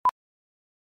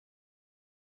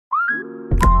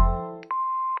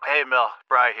Hey, Mel.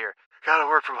 Bri here. Gotta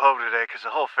work from home today because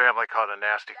the whole family caught a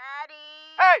nasty... Daddy!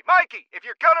 Hey, Mikey! If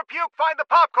you're gonna puke, find the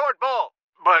popcorn bowl!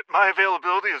 But my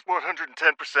availability is 110%.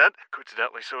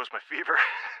 Coincidentally, so is my fever.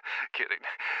 Kidding.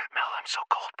 Mel, I'm so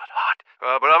cold but hot.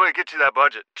 But I'm gonna get you that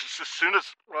budget just as soon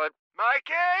as...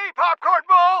 Mikey! Popcorn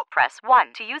bowl! Press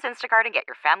 1 to use Instacart and get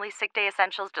your family's sick day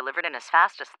essentials delivered in as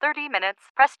fast as 30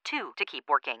 minutes. Press 2 to keep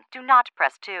working. Do not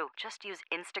press 2. Just use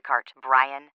Instacart,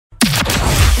 Brian.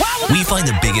 We find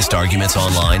the biggest arguments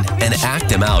online and act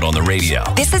them out on the radio.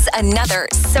 This is another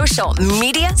social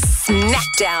media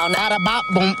smackdown.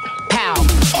 Boom, pow.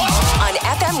 On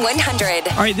FM 100.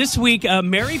 All right, this week,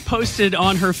 Mary posted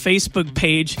on her Facebook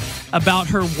page about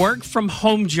her work from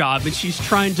home job, and she's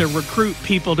trying to recruit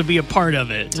people to be a part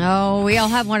of it. Oh, we all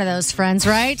have one of those friends,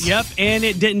 right? Yep, and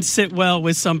it didn't sit well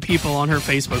with some people on her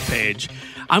Facebook page.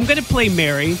 I'm going to play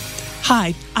Mary.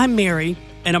 Hi, I'm Mary.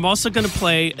 And I'm also going to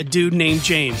play a dude named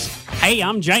James. Hey,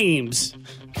 I'm James.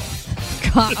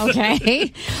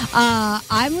 Okay.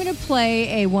 I'm going to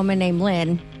play a woman named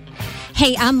Lynn.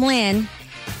 Hey, I'm Lynn.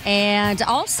 And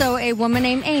also a woman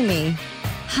named Amy.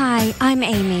 Hi, I'm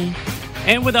Amy.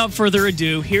 And without further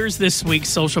ado, here's this week's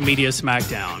Social Media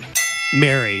Smackdown.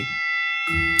 Mary.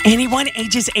 Anyone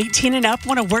ages 18 and up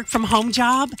want a work from home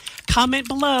job? Comment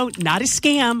below. Not a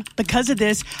scam. Because of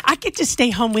this, I get to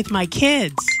stay home with my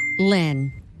kids.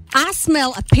 Lynn, I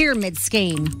smell a pyramid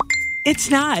scheme.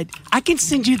 It's not. I can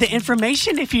send you the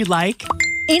information if you like.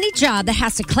 Any job that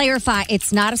has to clarify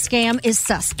it's not a scam is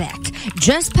suspect.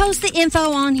 Just post the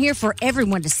info on here for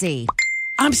everyone to see.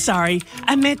 I'm sorry.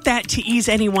 I meant that to ease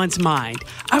anyone's mind.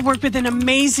 I work with an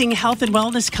amazing health and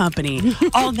wellness company.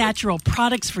 All natural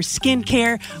products for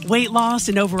skincare, weight loss,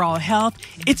 and overall health.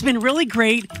 It's been really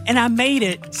great, and I made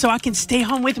it so I can stay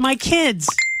home with my kids.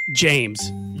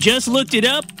 James. Just looked it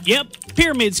up. Yep,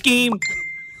 pyramid scheme.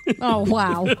 Oh,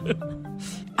 wow.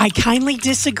 I kindly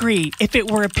disagree. If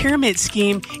it were a pyramid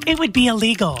scheme, it would be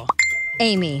illegal.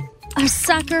 Amy, a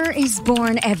sucker is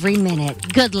born every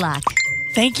minute. Good luck.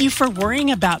 Thank you for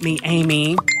worrying about me,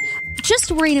 Amy.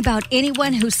 Just worrying about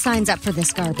anyone who signs up for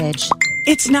this garbage.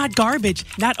 It's not garbage.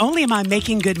 Not only am I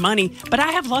making good money, but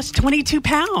I have lost 22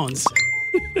 pounds.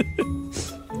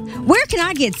 Where can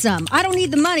I get some? I don't need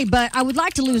the money, but I would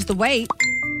like to lose the weight.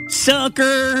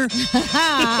 Sucker!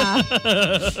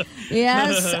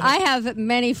 Yes, I have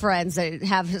many friends that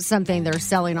have something they're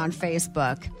selling on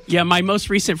Facebook. Yeah, my most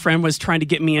recent friend was trying to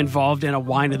get me involved in a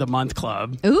Wine of the Month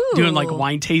club. Ooh. Doing like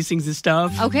wine tastings and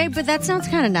stuff. Okay, but that sounds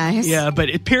kind of nice. Yeah, but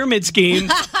it pyramid scheme.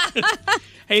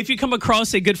 Hey, if you come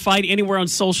across a good fight anywhere on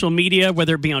social media,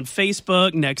 whether it be on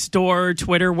Facebook, Nextdoor,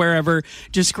 Twitter, wherever,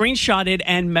 just screenshot it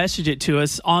and message it to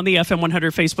us on the FM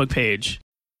 100 Facebook page.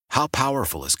 How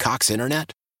powerful is Cox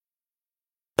Internet?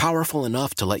 Powerful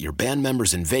enough to let your band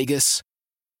members in Vegas,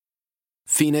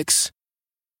 Phoenix,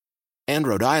 and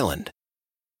Rhode Island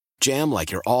jam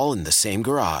like you're all in the same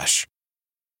garage.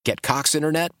 Get Cox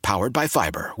Internet powered by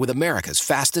fiber with America's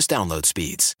fastest download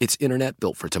speeds. It's internet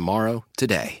built for tomorrow,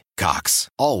 today. Cox,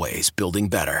 always building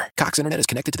better. Cox Internet is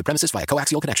connected to the premises via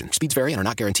coaxial connection. Speeds vary and are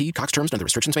not guaranteed. Cox terms and other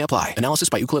restrictions may apply. Analysis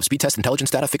by Ookla of Speed Test Intelligence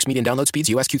Data. Fixed median download speeds.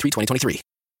 US Q3 2023.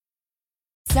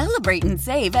 Celebrate and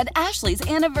save at Ashley's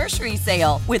Anniversary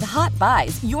Sale. With Hot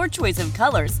Buys, your choice of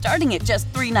colors starting at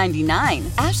just $3.99.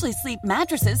 Ashley Sleep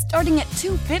mattresses starting at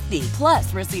 $2.50.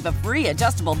 Plus, receive a free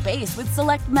adjustable base with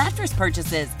select mattress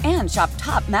purchases. And shop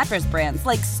top mattress brands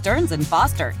like Stearns &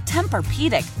 Foster,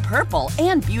 Tempur-Pedic, Purple,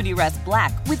 and Beautyrest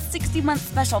Black with 60-month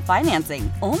special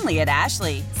financing. Only at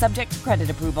Ashley. Subject to credit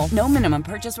approval. No minimum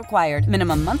purchase required.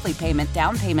 Minimum monthly payment,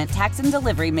 down payment, tax, and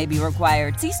delivery may be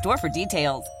required. See store for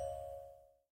details.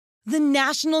 The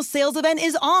national sales event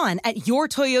is on at your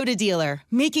Toyota dealer,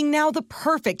 making now the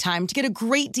perfect time to get a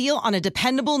great deal on a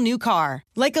dependable new car.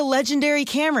 Like a legendary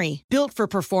Camry, built for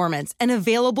performance and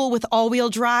available with all-wheel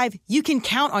drive, you can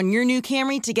count on your new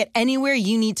Camry to get anywhere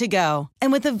you need to go.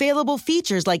 And with available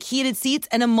features like heated seats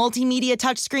and a multimedia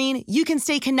touchscreen, you can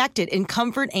stay connected in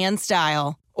comfort and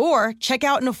style. Or check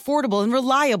out an affordable and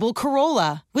reliable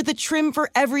Corolla with a trim for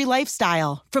every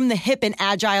lifestyle. From the hip and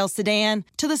agile sedan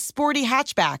to the sporty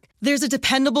hatchback, there's a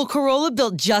dependable Corolla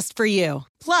built just for you.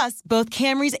 Plus, both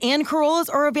Camrys and Corollas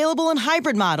are available in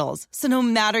hybrid models. So no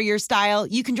matter your style,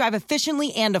 you can drive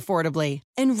efficiently and affordably.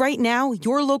 And right now,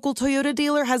 your local Toyota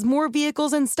dealer has more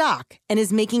vehicles in stock and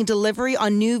is making delivery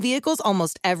on new vehicles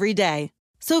almost every day.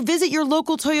 So visit your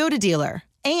local Toyota dealer.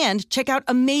 And check out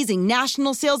amazing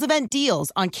national sales event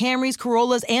deals on Camrys,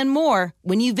 Corollas, and more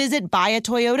when you visit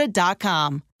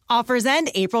buyatoyota.com. Offers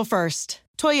end April 1st.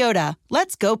 Toyota,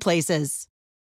 let's go places.